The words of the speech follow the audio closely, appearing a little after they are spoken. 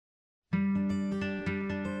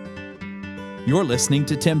You're listening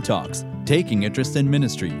to Tim Talks, Taking Interest in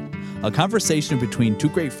Ministry, a conversation between two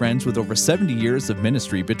great friends with over 70 years of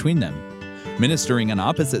ministry between them. Ministering on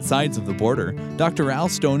opposite sides of the border, Dr. Al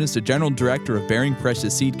Stone is the General Director of Bearing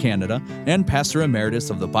Precious Seed Canada and Pastor Emeritus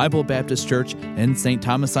of the Bible Baptist Church in St.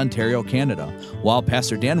 Thomas, Ontario, Canada, while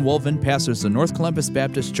Pastor Dan Wolvin pastors the North Columbus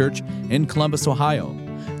Baptist Church in Columbus, Ohio.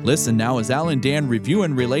 Listen now as Al and Dan review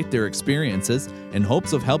and relate their experiences in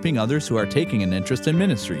hopes of helping others who are taking an interest in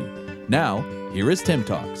ministry. Now, here is Tim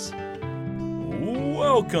Talks.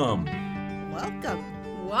 Welcome.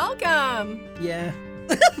 Yeah.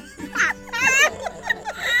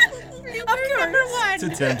 Number one. To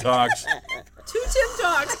Tim Talks. To Tim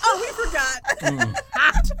Talks. Oh, we forgot.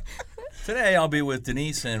 Today I'll be with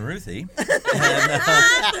Denise and Ruthie.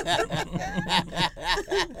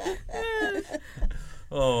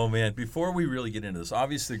 Oh, man. Before we really get into this,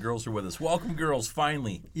 obviously the girls are with us. Welcome, girls,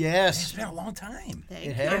 finally. Yes. It's been a long time. Thank It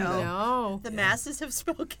you. has. No. The masses have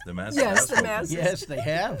spoken. The masses. Yes, have the spoken. masses. Yes, they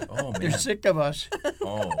have. Oh, man. They're sick of us.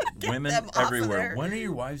 Oh, women them off of everywhere. there. When are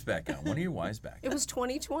your wives back on? When are your wives back? It was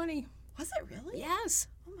 2020. Was it really? Yes.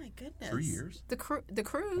 Oh my goodness. 3 years? The cruise.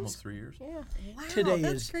 Almost 3 years? Yeah. Wow, Today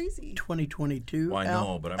that's is crazy. 2022. Well, I Al.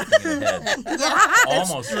 know, but I'm thinking ahead.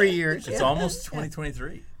 Almost 3 years. It's almost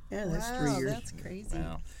 2023. Yeah, that's Wow, 3 years. That's crazy.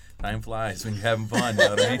 Wow. Time flies when you're having fun. You know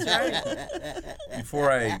what I mean?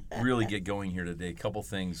 Before I really get going here today, a couple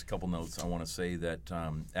things, a couple notes. I want to say that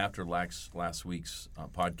after last week's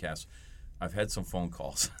podcast, I've had some phone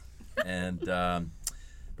calls. And Brother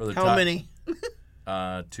How Todd, many?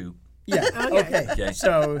 2. Yeah. Okay. Okay.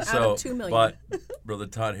 So, Out of 2 million. But Brother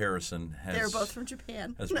Todd Harrison They're both from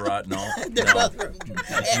Japan. has brought no, both from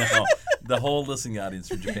no, the whole listening audience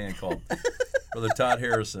from Japan called. Brother Todd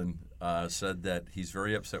Harrison said that he's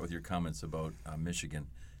very upset with your comments about Michigan,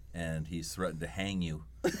 and he's threatened to hang you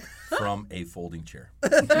from a folding chair.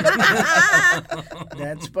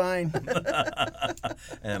 that's fine.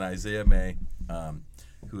 And Isaiah May,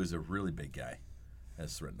 who is a really big guy,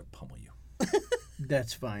 has threatened to pummel you.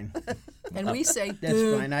 That's fine. And we say,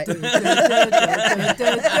 That's fine. I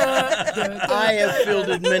have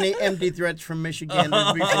fielded many empty threats from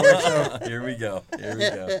Michiganders before, so Here we go. And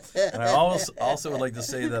I also would like to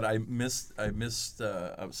say that I missed a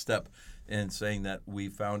step in saying that we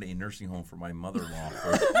found a nursing home for my mother-in-law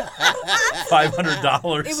for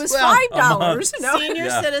 $500. it was Well, $5. No. Senior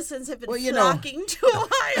Yeah. citizens have been Well, you know, flocking to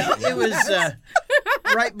Ohio. it was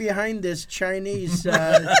right behind this Chinese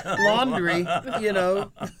laundry,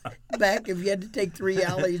 back if you had to take 3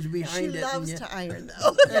 alleys She behind it. loves and to iron,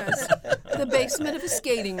 though. Yes. The basement of a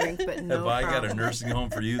skating rink, but no Have I got a problem. nursing home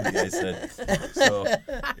for you? The guy said. So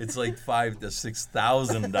it's like $5,000 to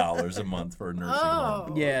 $6,000 a month for a nursing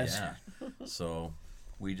home. Yes. Yeah. So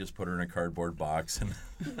we just put her in a cardboard box and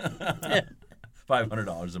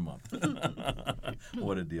 $500 a month.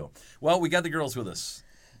 What a deal. Well, we got the girls with us.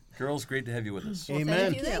 Girls, great to have you with us.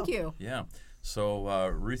 Amen. Thank you. Yeah. So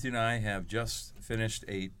Ruthie and I have just finished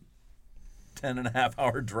a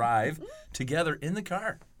 10.5-hour drive together in the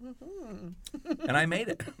car. And I made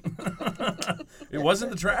it. It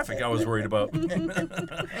wasn't the traffic I was worried about. And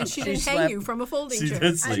she didn't hang slept. you from a folding She chair.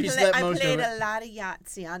 did I, sleep. slept I most of played it. a lot of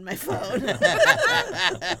Yahtzee on my phone.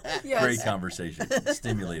 Yes. Great conversation.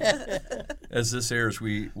 Stimulating. As this airs,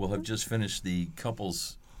 we will have just finished the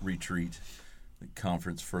couples retreat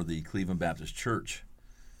conference for the Cleveland Baptist Church.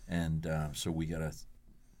 And so we gotta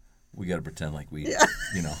pretend like we,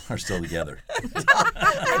 are still together.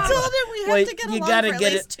 I told him we have Well, to get you along gotta for at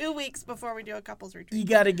get least 2 weeks before we do a couples retreat. You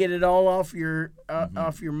got to get it all off your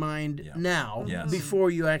mind Yeah. now Yes. before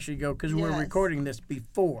you actually go, because we're Yes. recording this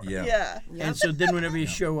before. Yeah. And so then whenever you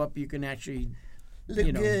show up, you can actually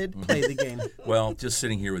Look good. play the game. Well, just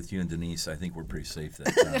sitting here with you and Denise, I think we're pretty safe.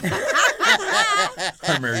 That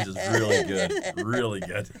our marriage is really good. Really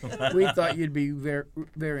good. We thought you'd be very,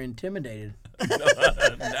 very intimidated.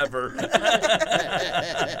 Never.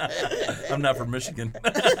 I'm not from Michigan.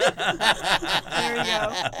 There you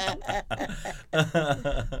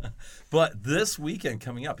go. But this weekend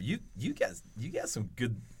coming up, you got some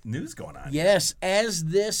good news going on. Yes, as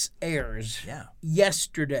this airs, Yeah.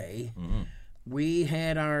 yesterday, we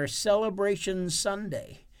had our celebration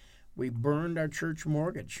Sunday. We burned our church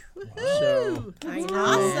mortgage. So, Awesome.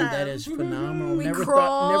 man, that is phenomenal. We never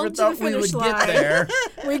crawled thought to we the would finish get line. there.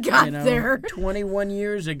 We got there. 21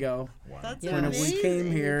 years ago. That's Yeah. When amazing, we came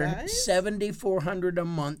you here, guys. $7,400 a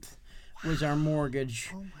month was our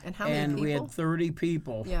mortgage, And how many and people? we had 30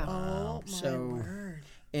 people. Yeah. Oh, my So- word.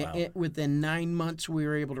 Within 9 months, we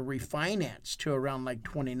were able to refinance to around like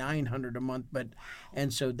 $2,900 a month,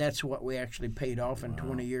 and so that's what we actually paid off in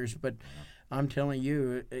 20 years. But I'm telling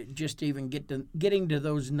you, just even getting to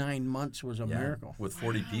those 9 months was a Yeah, miracle. with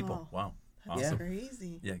 40 people. Wow. That's Awesome.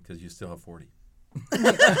 crazy. Yeah, because you still have 40.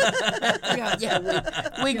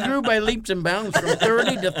 Yeah. We grew by leaps and bounds from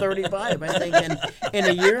 30 to 35, I think, in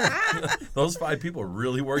a year. Those 5 people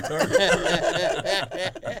really worked hard.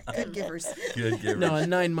 Good givers. Good givers. No, in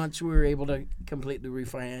 9 months we were able to completely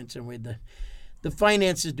refinance, and with the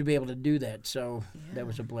finances to be able to do that. So that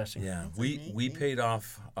was a blessing. Yeah, we paid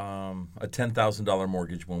off a $10,000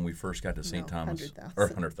 mortgage when we first got to St. No, Thomas. 100,000. Or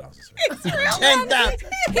 100,000. Sorry. 10,000,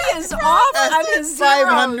 He is off on his zeros.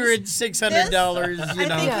 $500, $600. I You think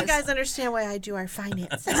know. you guys understand why I do our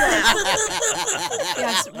finances.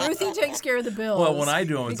 Yes, Ruthie takes care of the bills. Well, when I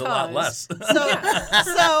do them, it's a lot because- less.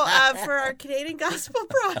 So for our Canadian Gospel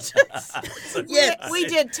projects, Yes. we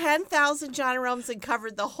did 10,000 John Roms and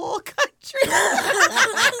covered the whole country.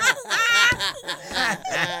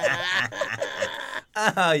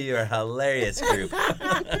 Oh, you're a hilarious group.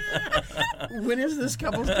 When is this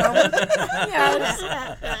couple's coming? Yes.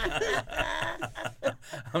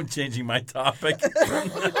 I'm changing my topic.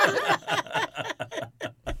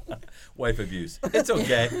 Wife abuse. It's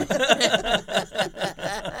okay.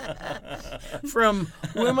 From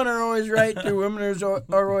women are always right to women are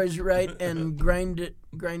always right, and grind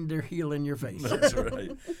their heel in your face. That's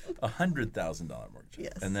right. $100,000 mortgage.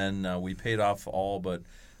 Yes. And then we paid off all but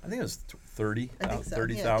I think it was 30,000 I think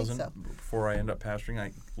so. before I ended up pastoring.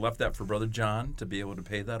 I left that for Brother John to be able to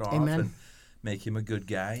pay that off Amen. and make him a good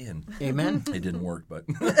guy. And Amen. it didn't work, but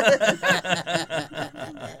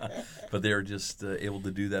but they were just able to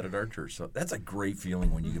do that at our church. So that's a great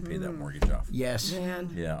feeling when you can pay that mortgage off. Yes. Man.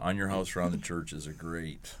 Yeah, on your house around the church is a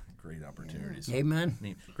great opportunity. So Amen.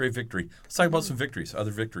 neat. Great victory. Let's talk about some victories, other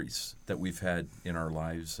victories that we've had in our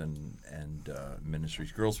lives and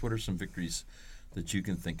ministries. Girls, what are some victories that you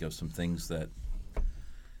can think of, some things that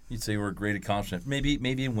you'd say were a great accomplishment?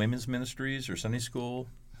 Maybe in women's ministries or Sunday school,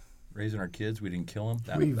 raising our kids, we didn't kill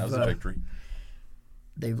them. That was a victory.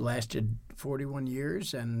 They've lasted 41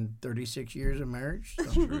 years and 36 years of marriage. So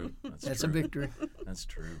That's true. that's true. a victory. That's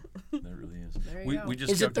true. That really is. There you go. We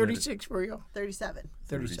just Is it got committed. 36 for you? 37.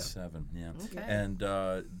 37. Yeah. Okay. And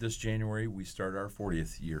this January, we start our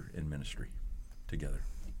 40th year in ministry together.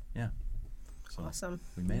 Yeah. So Awesome.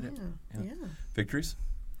 we made it. Yeah. Victories?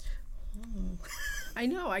 I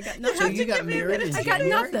know. I got nothing. So you got married in I got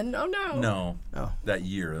January? nothing. Oh, no. No. Oh. That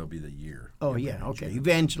year, that'll be the year. Oh, yeah. Okay.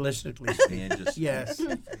 Evangelistically speaking. And just, Yes.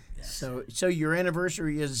 So your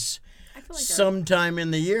anniversary is I feel like sometime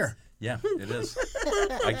in the year. Yeah, it is.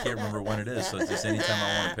 I can't remember when it is, so it's just anytime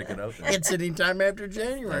I want to pick it up. It's any time after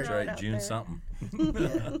January. That's right, June something.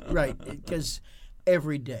 Right. Because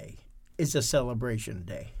every day is a celebration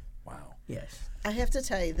day. Wow. Yes. I have to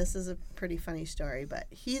tell you, this is a pretty funny story, but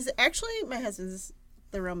he's actually, my husband's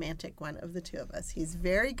the romantic one of the two of us. He's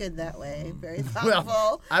very good that way, very thoughtful.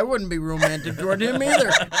 Well, I wouldn't be romantic toward him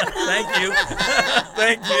either. Thank you.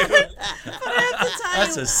 Thank you. But I have to tell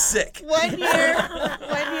That's you, a sick. one year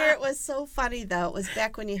it was so funny though. It was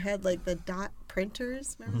back when you had like the dot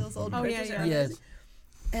printers. Remember those old Oh, yeah, printers? yeah. Yes.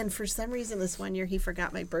 And for some reason, this one year he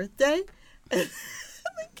forgot my birthday. The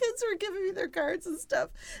kids were giving me their cards and stuff,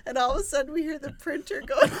 and all of a sudden we hear the printer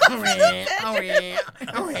going off. Oh, yeah. Oh, yeah.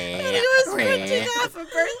 Oh, And yeah. he was printing off a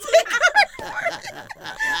birthday card.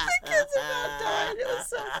 The kids about died. It was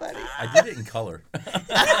so funny. I did it in color.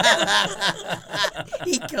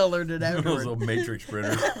 He colored it Those afterward. little matrix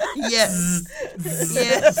printers. Yes.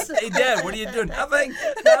 Yes. Hey, Dad, what are you doing? Nothing.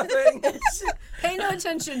 Nothing. Pay no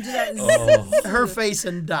attention to that. Oh. Her face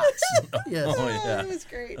and dots. Yes. Oh, yeah. It was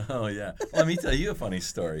great. Oh yeah. Let me tell you a funny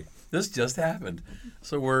story. This just happened.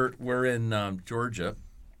 So we're in Georgia,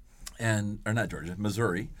 or not Georgia,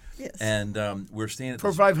 Missouri. Yes. And we're staying at For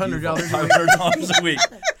this $500 beautiful- a week. $500 a week.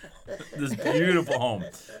 This beautiful home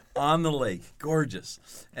on the lake, gorgeous.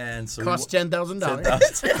 And so Cost $10,000.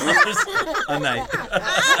 $10,000 a night.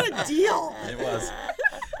 What a deal. It was.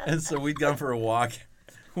 And so we'd gone for a walk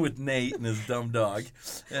with Nate and his dumb dog.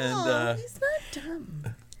 And Oh, he's not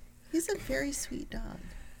dumb. He's a very sweet dog.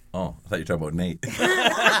 oh, I thought you were talking about Nate.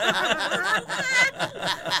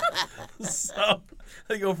 So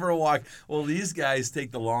I go for a walk. Well, these guys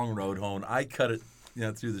take the long road home. I cut it,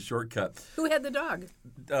 through the shortcut. Who had the dog?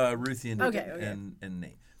 Ruthie and, Okay. and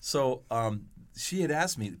Nate. So she had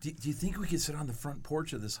asked me, do you think we could sit on the front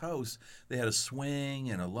porch of this house? They had a swing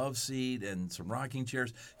and a love seat and some rocking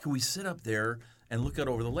chairs. Could we sit up there and look out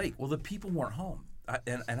over the lake? Well, the people weren't home.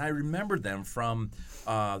 And I remembered them from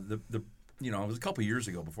it was a couple years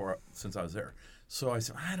ago since I was there. So I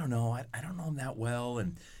said, I don't know. I don't know them that well.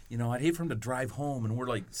 And, I'd hate for them to drive home. And we're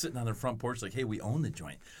like sitting on their front porch like, hey, we own the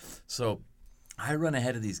joint. So I run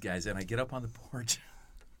ahead of these guys, and I get up on the porch,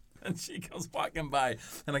 and she comes walking by,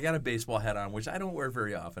 and I got a baseball hat on, which I don't wear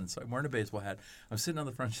very often, so I'm wearing a baseball hat. I'm sitting on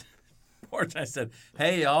the front porch, and I said,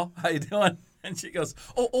 "Hey, y'all, how you doing?" And she goes,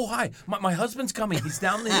 "Oh, hi, my husband's coming. He's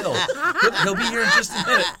down the hill. He'll be here in just a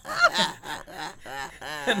minute."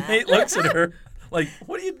 And Nate looks at her like,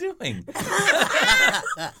 "What are you doing?"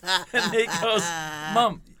 And Nate goes,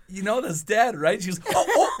 "Mom, you know that's Dad, right?" She goes,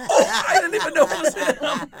 oh, I didn't even know it was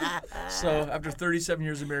him. So after 37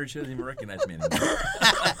 years of marriage, she doesn't even recognize me anymore.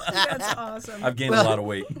 That's awesome. I've gained a lot of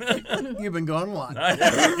weight. You've been gone a lot.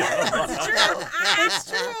 It's true. It's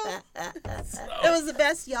true. It was the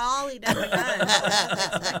best y'all he'd ever done. I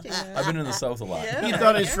wasn't expecting that. I've been in the South a lot. You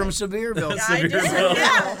thought it's from Sevierville. Yeah, I did. Yeah.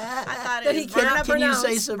 I thought That it he was cannot Can you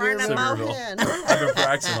say pronounce. Sevierville? Sevierville. I've been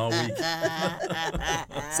practicing all week.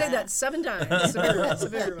 Say that 7 times.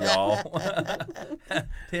 Severe. Y'all.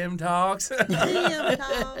 Tim talks. Damn,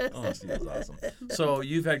 Tom. Oh, she was awesome. So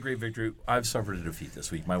you've had great victory. I've suffered a defeat this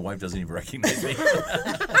week. My wife doesn't even recognize me.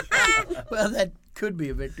 Well, that could be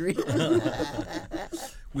a victory.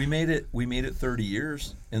 We made it 30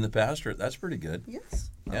 years in the pastorate. That's pretty good. Yes.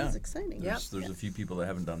 That Yeah. was exciting. Yep. There's a few people that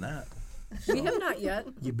haven't done that. We have not yet.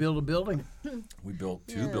 You build a building. We built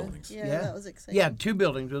two buildings. Yeah, Yeah. that was exciting. Yeah, 2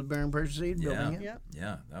 buildings with Barren Precious Seed building. Yeah. It. Yep.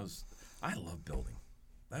 Yeah, I love building.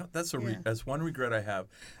 That's one regret I have.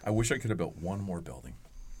 I wish I could have built one more building.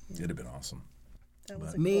 It'd have been awesome. That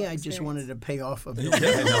was a Me, cool I just experience. wanted to pay off a Yeah, building.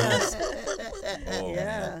 I know. Oh, Yeah.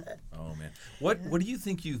 man. Oh man. What do you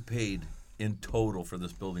think you've paid in total for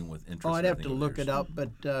this building with interest? Oh, I'd and have to everything look over it the years? up,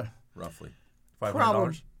 but Roughly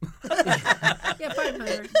 $500. Yeah,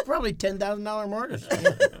 500. probably $10,000 mortgage.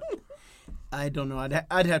 I don't know.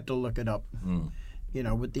 I'd have to look it up. You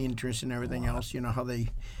know, with the interest and everything else. You know how they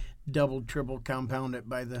double, triple compound it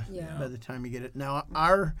by the time you get it. Now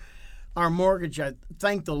our mortgage, I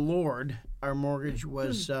thank the Lord, our mortgage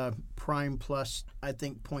was prime plus I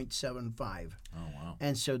think 0.75. Oh wow.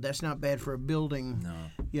 And so that's not bad for a building. No.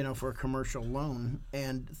 You know, for a commercial loan.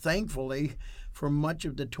 And thankfully, for much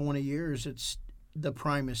of the 20 years, the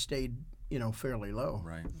prime has stayed, you know, fairly low.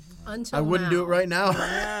 Right. Until I wouldn't do it right now.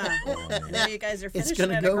 Now you guys are It's finishing going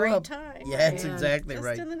to at go a great up. time. Yeah, that's Yeah. exactly Just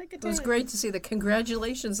right. in the nick of It was time. great to see the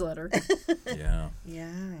congratulations letter. Yeah.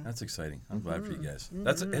 Yeah. That's exciting. I'm glad for you guys.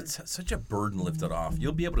 It's such a burden lifted off.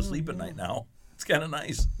 You'll be able to sleep at night now. It's kind of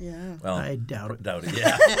nice. Yeah. Well, I doubt it. Doubt it.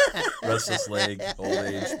 Yeah. Restless leg, old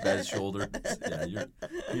age, bad shoulder. Yeah,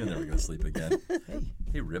 you're never gonna sleep again.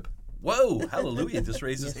 Hey, Rip. Whoa! Hallelujah! Just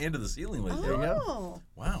raised his hand to the ceiling like There you that. go. Oh,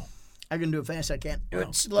 Wow. I can do it fast. I can't do Wow.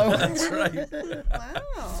 it slow. That's right.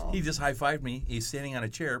 wow. He just high-fived me. He's standing on a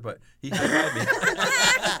chair, but he high-fived me.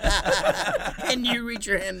 And you reach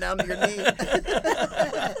your hand down to your knee.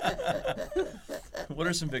 What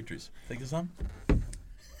are some victories? Think of some?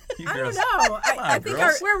 You I don't girls- know. I think our,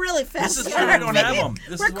 girls. We're really fast. This is on why we our don't feet. have them.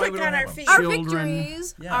 This We're is why quick we don't on have our them. feet. our Children.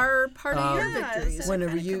 victories Yeah. are part of your Yeah, victories. so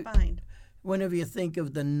Whenever kinda you- combined. Whenever you think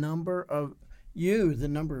of the number of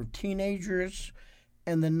teenagers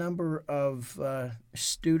and the number of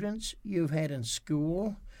students you've had in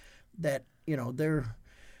school that, you know,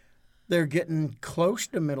 they're getting close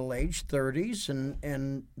to middle age, 30s,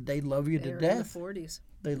 and they love you They're to in the death. 40s.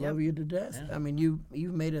 They love you to death. Yeah. I mean,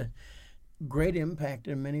 you've made a great impact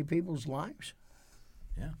in many people's lives.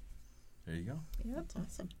 Yeah. There you go. Yep.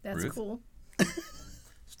 Awesome. That's Ruth? cool.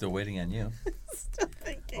 Still waiting on you. Still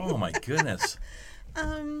thinking. Oh my goodness.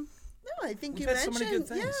 No, I think We've you had so mentioned. many good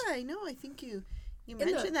things. Yeah, I know. I think you the-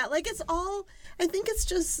 mentioned that. Like it's all. I think it's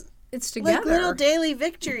just It's like together. little daily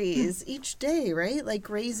victories each day, right? Like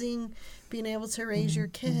being able to raise your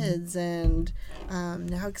kids, and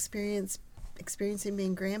now experiencing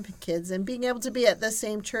being grandkids, and being able to be at the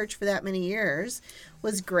same church for that many years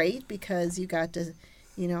was great because you got to,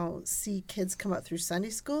 you know, see kids come up through Sunday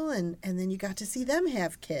school, and then you got to see them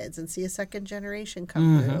have kids and see a second generation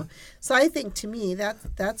come through. So I think to me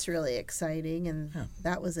that's really exciting, and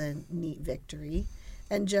that was a neat victory,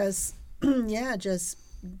 and just just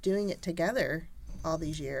doing it together all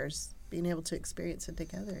these years, being able to experience it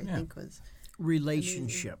together, I think was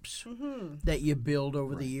Relationships that you build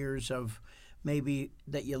over the years of maybe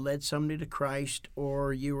that you led somebody to Christ,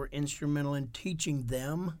 or you were instrumental in teaching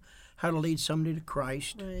them how to lead somebody to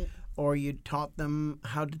Christ, right. or you taught them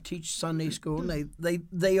how to teach Sunday school, and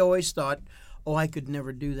they always thought, oh, I could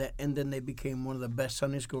never do that, and then they became one of the best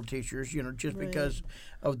Sunday school teachers, you know, just because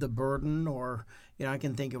of the burden. Or, you know, I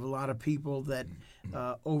can think of a lot of people that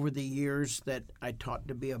over the years that I taught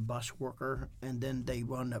to be a bus worker, and then they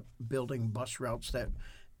wound up building bus routes that,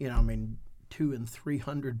 you know, I mean, 200 and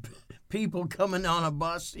 300 people coming on a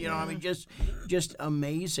bus. You know, I mean, just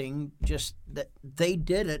amazing. Just that they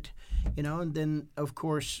did it. You know, and then of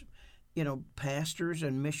course, you know, pastors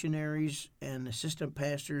and missionaries and assistant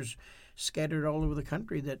pastors scattered all over the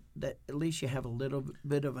country. That at least you have a little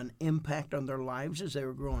bit of an impact on their lives as they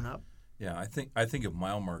were growing up. Yeah, I think of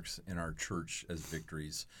mile marks in our church as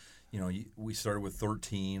victories. You know, we started with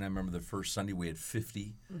 13. I remember the first Sunday we had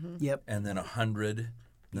 50. Yep. And then 100, and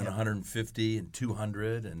then 150 and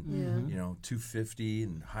 200 and, you know, 250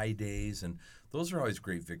 and high days. And those are always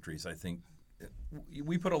great victories. I think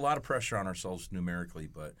we put a lot of pressure on ourselves numerically,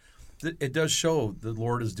 but it does show the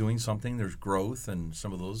Lord is doing something. There's growth, and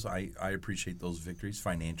some of those, I appreciate those victories,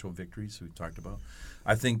 financial victories we talked about.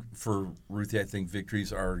 I think for Ruthie, I think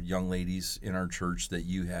victories are young ladies in our church that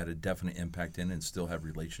you had a definite impact in and still have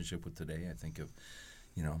relationship with today. I think of,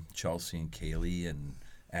 you know, Chelsea and Kaylee and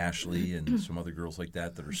Ashley and some other girls like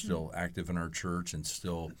that are still active in our church and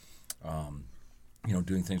still, you know,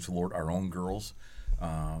 doing things for the Lord. Our own girls,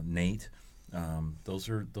 Nate. Those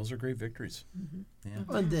are great victories. Yeah.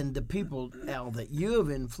 And then the people, Al, that you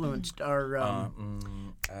have influenced are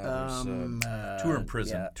two are in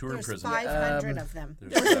prison. yeah. Two are in There's prison. 500 of them.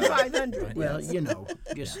 There's 500. well, you know,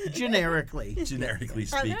 just generically. generically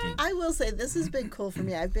speaking. I will say this has been cool for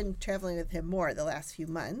me. I've been traveling with him more the last few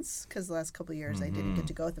months because the last couple of years I didn't get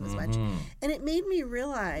to go with him as much. And it made me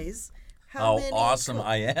realize how many awesome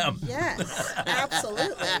I am. Yes,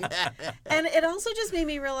 absolutely. And it also just made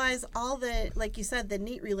me realize all the, like you said, the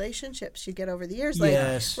neat relationships you get over the years. Like,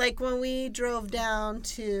 Yes. like when we drove down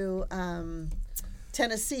to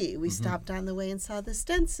Tennessee, we stopped on the way and saw the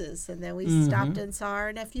Stences, and then we stopped and saw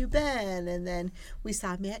our nephew Ben, and then we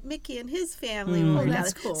saw Matt Mickey and his family. When we were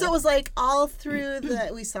that's down. cool. So it was like all through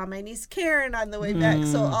we saw my niece Karen on the way back.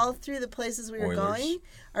 So all through the places we were Oilers. going,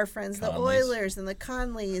 our friends, the Conleys. Oilers and the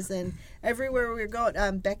Conleys, and everywhere we were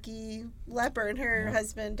going, Becky Lepper and her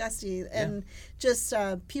husband Dusty, and just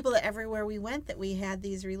people that everywhere we went that we had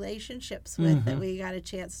these relationships with that we got a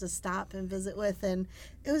chance to stop and visit with, and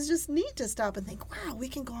it was just neat to stop and think, wow, we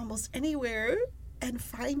can go almost anywhere and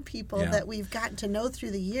find people that we've gotten to know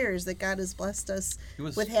through the years that God has blessed us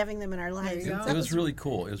with having them in our lives. It was really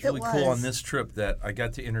cool. It was really cool on this trip that I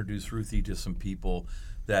got to introduce Ruthie to some people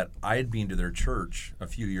that I had been to their church a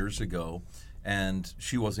few years ago, and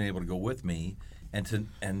she wasn't able to go with me, and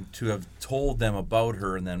to have told them about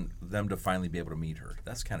her and then them to finally be able to meet her.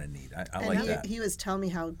 That's kind of neat. I like that. He was telling me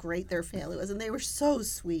how great their family was, and they were so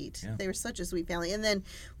sweet. Yeah. They were such a sweet family. And then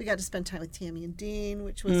we got to spend time with Tammy and Dean,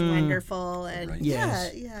 which was wonderful. And Right.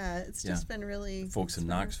 Yes. it's just been really Folks in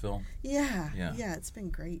Knoxville. Yeah, Yeah. it's been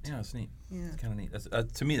great. Yeah, it's neat. Yeah. It's kind of neat.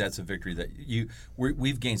 That's, to me, that's a victory that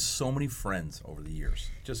we've gained so many friends over the years,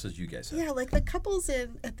 just as you guys have. Yeah, like the couples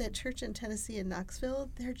at that church in Tennessee and Knoxville,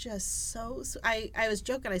 they're just so. I was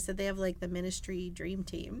joking. I said they have like the ministry dream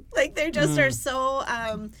team. Like they just are so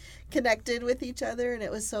connected with each other, and it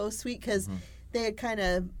was so sweet because they had kind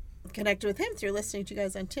of connected with him through listening to you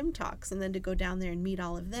guys on Tim Talks, and then to go down there and meet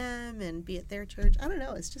all of them and be at their church. I don't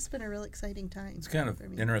know. It's just been a real exciting time. It's kind of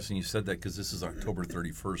interesting you said that because this is October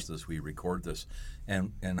 31st as we record this,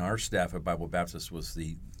 and our staff at Bible Baptist was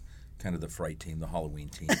the kind of the fright team, the Halloween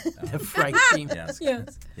team. The fright team. Yeah,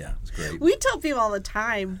 it's great. We tell people all the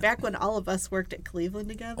time, back when all of us worked at Cleveland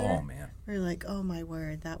together, Oh man, we were like, oh my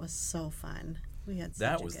word, that was so fun. We had such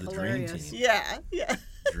that a was good the time. dream Hilarious. team. Yeah.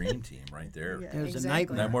 Dream team right there. Yeah. It was a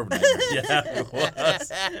Exactly. nightmare. Not more of a nightmare. Yeah, it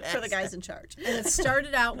was. For the guys in charge. And it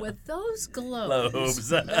started out with those globes. Globes.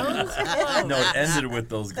 Those globes. No, it ended with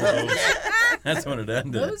those globes. That's when it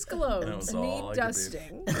ended. Those That globes was all need I could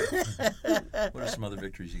dusting. What are some other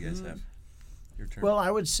victories you guys have? Your turn. Well, I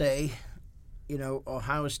would say, you know,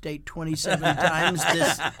 Ohio State 27 times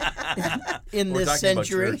this in We're this talking about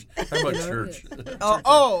century. church. Talking about church. Church and and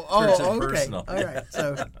okay. personal. All right.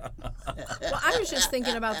 So Well, I was just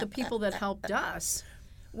thinking about the people that helped us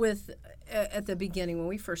with at the beginning when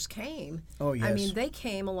we first came. Oh, yes. I mean, they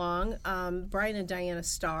came along. Brian and Diana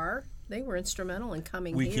Starr, they were instrumental in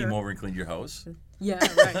coming We here. came over and cleaned your house. Yeah,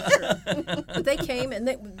 right. Sure. But they came and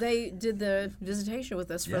they did the visitation with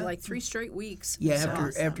us for Yeah. like 3 straight weeks. yeah, So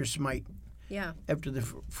after Smite, yeah. after the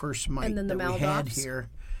first Smite And then the that we had Maldoffs. here.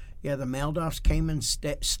 Yeah, the Maldoffs came and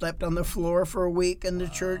slept on the floor for a week in the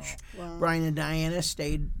church. Wow. Brian and Diana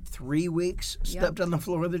stayed 3 weeks, slept on the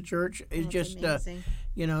floor of the church. It's just, amazing.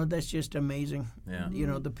 you know, that's just amazing. Yeah. You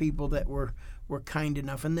know, the people that were kind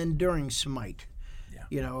enough. And then during Smite, Yeah.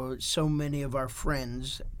 you know, so many of our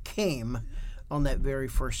friends came on that very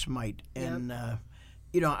first Smite. And,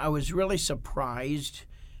 you know, I was really surprised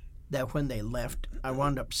that when they left, I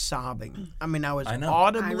wound up sobbing. I mean, I was I know.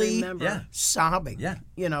 audibly I remember. Yeah. sobbing. Yeah.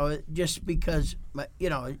 You know, just because, you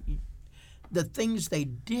know, the things they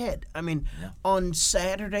did. I mean, on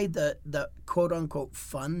Saturday, the quote unquote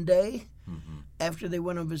fun day, after they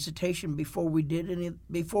went on visitation, before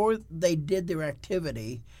they did their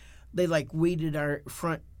activity, they like weeded our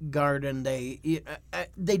front garden. They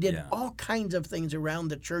did all kinds of things around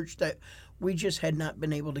the church that we just had not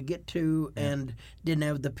been able to get to and didn't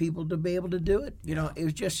have the people to be able to do it. You know, it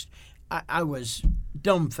was just I was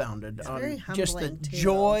dumbfounded on just the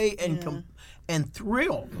joy and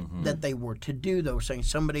thrill that they were to do those things.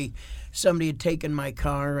 Somebody had taken my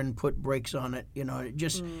car and put brakes on it. You know, it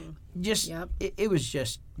just it was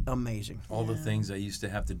just amazing. All the things I used to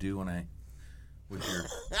have to do when I with your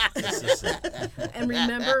assistant. And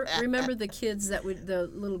remember the kids the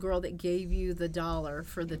little girl that gave you the $1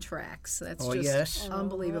 for the tracks. That's just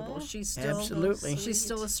unbelievable. She's still Absolutely. She's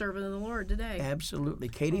still a servant of the Lord today. Absolutely.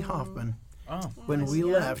 Katie Hoffman, Oh, when we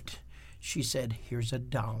left, she said, "Here's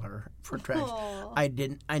 $1 for tracks."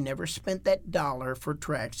 I never spent that $1 for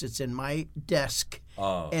tracks. It's in my desk.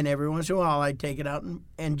 And every once in a while I'd take it out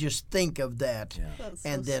and just think of that. Yeah.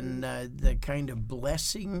 And then the kind of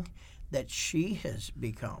blessing that she has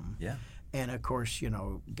become. Yeah. And of course, you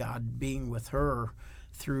know, God being with her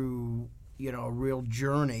through, you know, a real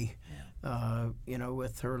journey, you know,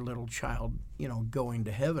 with her little child, you know, going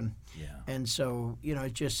to heaven. Yeah. And so, you know,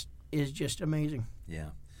 it is just amazing. Yeah.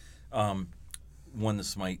 When the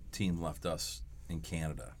Smite team left us in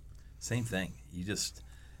Canada, same thing.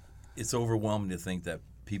 It's overwhelming to think that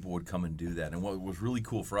people would come and do that. And what was really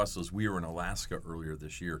cool for us was we were in Alaska earlier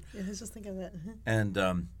this year. Yeah, I was just thinking of that.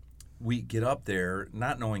 And we get up there,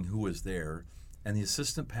 not knowing who was there, and the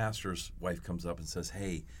assistant pastor's wife comes up and says,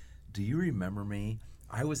 "Hey, do you remember me?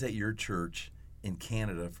 I was at your church in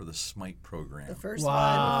Canada for the Smite program." The first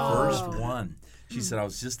Wow. one. The first one. She said, "I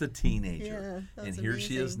was just a teenager." Yeah, and that's here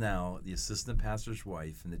she is amazing. now, the assistant pastor's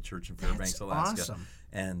wife in the church in Fairbanks, That's Alaska. awesome.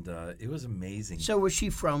 And it was amazing. So was she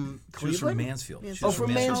from She was from Cleveland? Mansfield. She Oh, was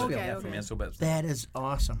from Mansfield. Yeah, Okay. from Mansfield Baptist. That is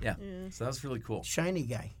awesome. Yeah. So that was really cool. Shiny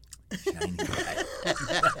guy. Shiny guy.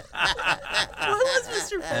 What was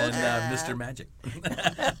Mr. Folger? And Mr. Magic.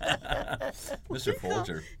 Mr.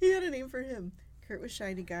 Folger. He had a name for him. Kurt was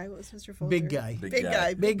shiny guy. What was Mr. Folger? Big guy. Big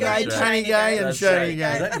guy. Big guy, That's tiny guy, and That's shiny right.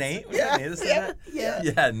 guy. Is that Nate? Was that Nate that said that?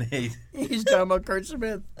 Yeah, Nate. He's talking about Kurt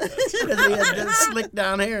Smith because he had the slick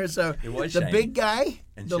down hair. So It was the shiny. big guy,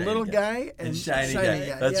 And the shiny little guy. guy, and And shiny guy.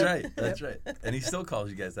 That's Yeah. right. That's right. And he still calls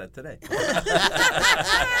you guys that today.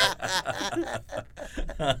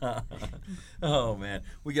 Oh, man.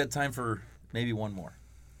 We got time for maybe one more.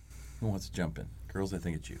 Who wants to jump in? Girls, I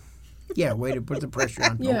think it's you. Yeah, way to put the pressure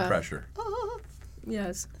on. Yeah. No pressure.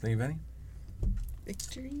 Yes. Think of any?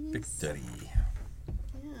 Victories. Victory. Yeah.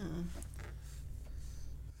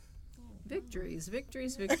 Victories.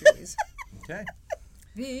 Okay.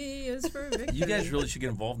 V is for victory. You guys really should get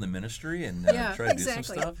involved in the ministry and Yeah, try to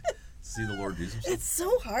exactly. do some stuff. See the Lord do some stuff. It's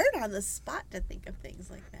so hard on the spot to think of things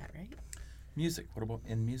like that, right? Music. What about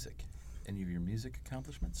in music? Any of your music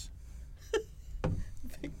accomplishments?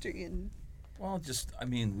 Victory and Well,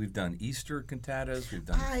 we've done Easter cantatas, we've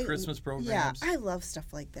done Christmas programs. Yeah, I love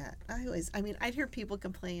stuff like that. I'd hear people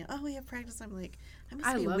complain, "Oh, we have practice." I'm like, I must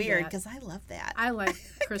I be love weird that. because I love that. I like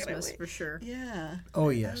Christmas for sure. Yeah. Oh,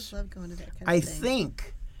 I yes. just love going to that kind I of thing.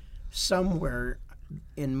 think somewhere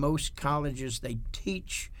in most colleges they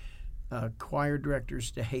teach choir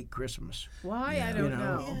directors to hate Christmas. Why? I You don't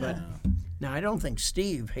know, know. but now I don't think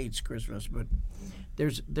Steve hates Christmas, but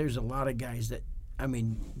there's a lot of guys that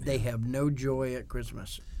they have no joy at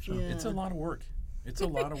Christmas. So. Yeah. It's a lot of work. It's a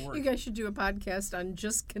lot of work. You guys should do a podcast on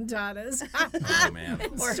just cantatas. Oh, man.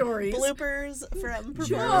 Or Stories. bloopers from Joseph.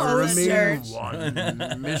 performance church.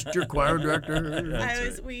 Mr. Choir Director.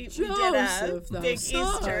 We did Joseph, a the big son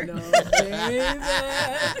Easter of David.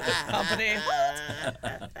 company.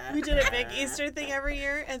 We did a big Easter thing every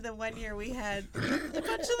year, and then one year we had a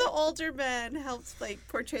bunch of the older men helped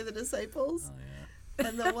portray the disciples. Oh, yeah.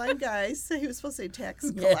 And the one guy said he was supposed to say tax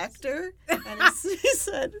collector, and he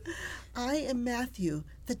said, "I am Matthew,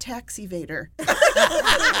 the tax evader."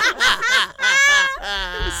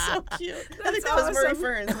 It was so cute. I think that was Murray awesome.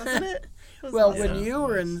 Ferns, wasn't it? Well, when you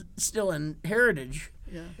were still in Heritage,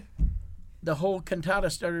 Yeah. the whole cantata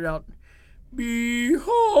started out,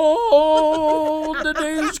 "Behold, the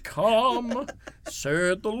days come,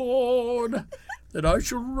 saith the Lord, that I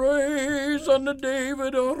shall raise unto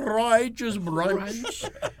David a righteous branch,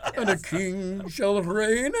 and a king shall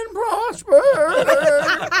reign and prosper."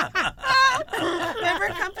 Remember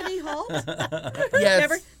Company Halt? Yes,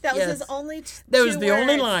 Remember? That was yes. his only That was two the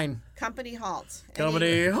only words. line. Company Halt. And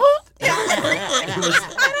Company halt.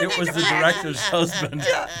 It was the director's husband.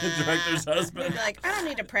 The director's You'd husband. be like, I don't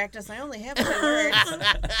need to practice. I only have 2 words.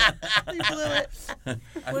 You blew it.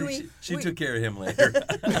 I think she took care of him later.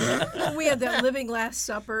 We had that Living Last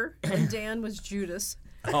Supper, and Dan was Judas.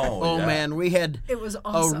 Oh yeah. man, we had It was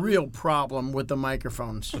awesome. a real problem with the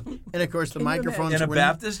microphones. And of course the microphones In a were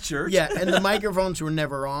Baptist church? Yeah, and the microphones were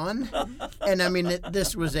never on. And I mean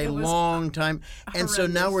this was a long time. And so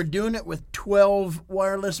now we're doing it with 12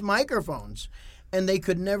 wireless microphones. And they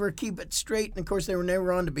could never keep it straight, and of course they were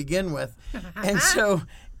never on to begin with. And so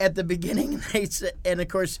at the beginning they said, and of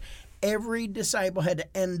course every disciple had to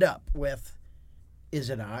end up with,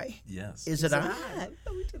 "Is it I? Yes. Is it I?"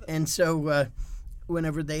 And so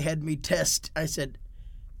whenever they had me test, I said,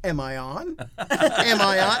 "Am I on? Am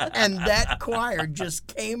I on?" And that choir just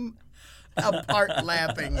came apart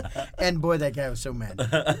laughing. And boy, that guy was so mad.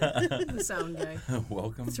 The sound guy.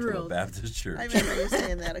 Welcome Thrilled. to a Baptist church. I remember you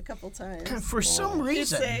saying that a couple times. For some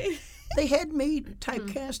reason, say? they had me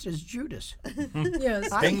typecast as Judas. Yes.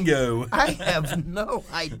 Bingo. I have no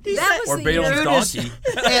idea. That was Or the Balaam's year. donkey.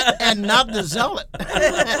 and not the zealot.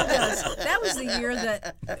 Yes, that was the year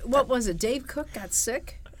that, what was it, Dave Cook got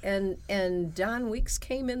sick, and Don Weeks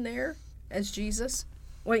came in there as Jesus.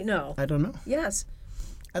 Wait, no. I don't know. Yes.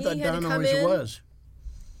 I thought He had to Don come always in. was.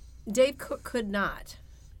 Dave Cook could not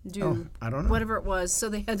do I don't know. whatever it was, so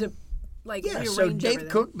they had to, Yeah, rearrange so Dave everything.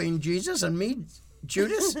 Cook being Jesus and me,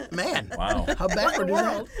 Judas? Man. Wow. How backward is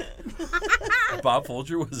that? Bob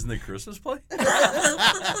Folger was in the Christmas play?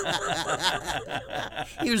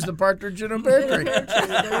 He was the partridge in a pear tree.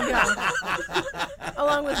 There you go.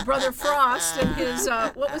 Along with Brother Frost and his,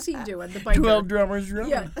 what was he doing? The biker. 12 drummers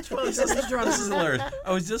drumming. Yeah, 12 drummers drumming. This is hilarious.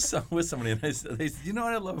 I was just with somebody and they said, you know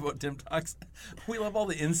what I love about Tim Talks? We love all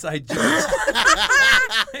the inside jokes.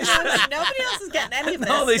 Nobody else has gotten any of this.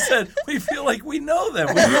 No, they said, we feel like we know them.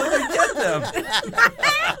 We feel like we get them.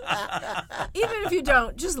 Even if you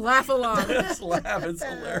don't, just laugh along. Just laugh. It's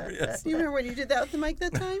hilarious. Do you remember when you did that with the mic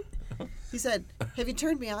that time? He said, "Have you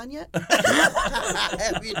turned me on yet?"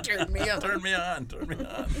 Have you turned me on? Turn me on. Turn me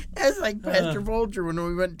on. That's like Pastor Folger when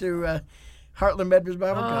we went to Heartland Baptist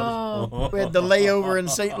Bible College. We had the layover in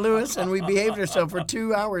St. Louis, and we behaved ourselves for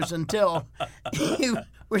 2 hours until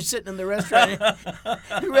we're sitting in the restaurant.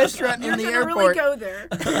 You're in the gonna airport. really go there.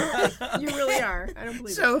 You really are. I don't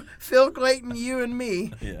believe it. So Phil Clayton, you and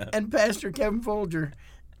me, Yeah. and Pastor Kevin Folger.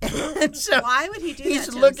 And so Why would he do he's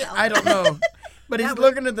that to looking. himself? I don't know, but he's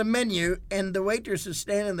looking at the menu, and the waitress is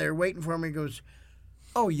standing there waiting for him. He goes,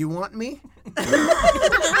 "Oh, you want me?"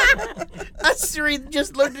 Us three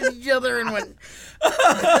just looked at each other and went.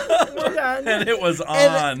 We're done. And it was on.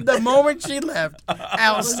 And the moment she left,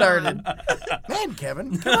 Al started. Man,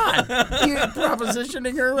 Kevin, come on! You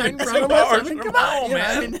propositioning her right in front of us. I mean, come on, you know,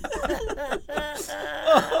 I mean,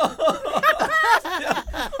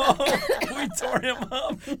 We tore him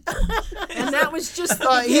up. And that was just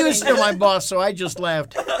the he was beginning. still my boss, so I just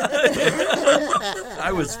laughed.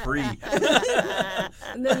 I was free.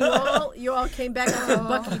 And then you all came back with the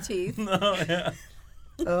bucky teeth.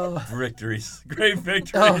 Victories. Great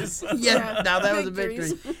victories. Yeah, now that was a victory.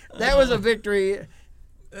 Victories. That was a victory.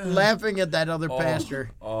 Laughing at that other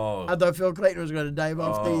pastor. Oh. I thought Phil Clayton was going to dive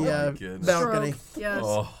off my the goodness. balcony. Stroke. Yes.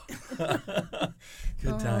 Oh.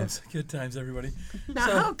 Good times. Good times, everybody.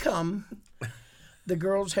 Now, how come the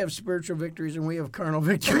girls have spiritual victories and we have carnal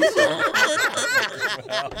victories?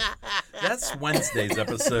 That's Wednesday's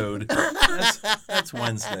episode. That's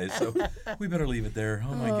Wednesday, so we better leave it there.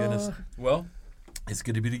 Oh, my goodness. Well, it's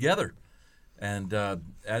good to be together. And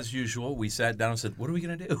as usual, we sat down and said, what are we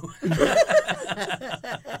going to do?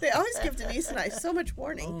 They always give Denise and I so much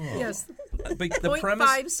warning. Yes. But the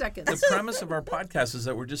 0.5 seconds. The premise of our podcast is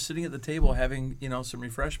that we're just sitting at the table having, some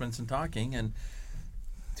refreshments and talking, and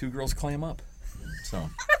two girls clam up. So,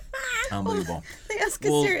 unbelievable. They ask a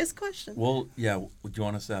serious question. Well, yeah. Do you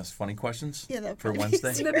want us to ask funny questions? Yeah, that'd for be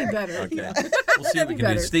Wednesday. easier. That'd be better. Okay. Yeah. We'll see what we can do.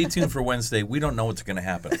 better. Stay tuned for Wednesday. We don't know what's going to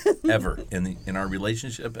happen ever in our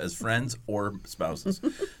relationship as friends or spouses.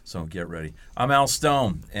 So get ready. I'm Al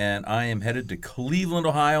Stone, and I am headed to Cleveland,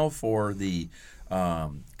 Ohio for the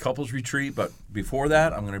couples retreat. But before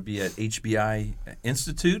that, I'm going to be at HBI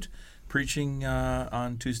Institute preaching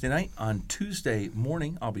on Tuesday night. On Tuesday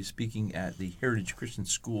morning, I'll be speaking at the Heritage Christian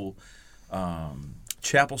School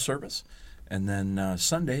chapel service. And then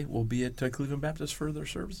Sunday, we'll be at Cleveland Baptist for their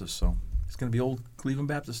services. So it's going to be old Cleveland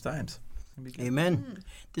Baptist times. Amen.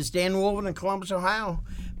 This is Dan Wolvin in Columbus, Ohio.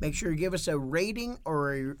 Make sure you give us a rating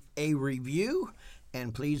or a review.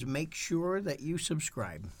 And please make sure that you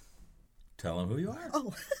subscribe. Tell them who you are.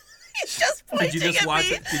 Oh, he's just pointing Did you just at watch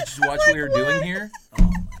me. it? Did you watch what we were doing here? Oh,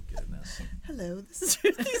 my goodness. Hello, this is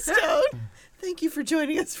Ruthie Stone. Thank you for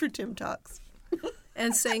joining us for Tim Talks.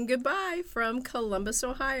 And saying goodbye from Columbus,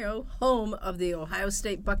 Ohio, home of the Ohio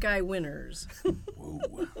State Buckeye winners.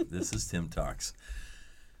 Whoa, this is Tim Talks.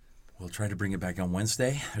 We'll try to bring it back on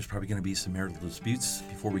Wednesday. There's probably going to be some marital disputes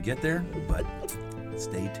before we get there, but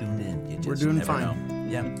stay tuned in. You just We're doing never fine.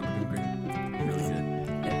 know. Yeah, we're doing great.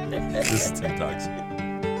 Really good. This is Tim Talks.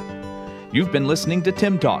 You've been listening to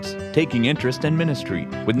Tim Talks, taking interest in ministry,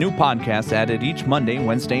 with new podcasts added each Monday,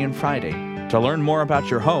 Wednesday, and Friday. To learn more about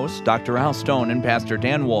your hosts, Dr. Al Stone and Pastor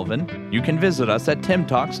Dan Wolvin, you can visit us at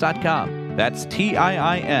timtalks.com. That's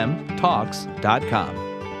TIIM Talks.com.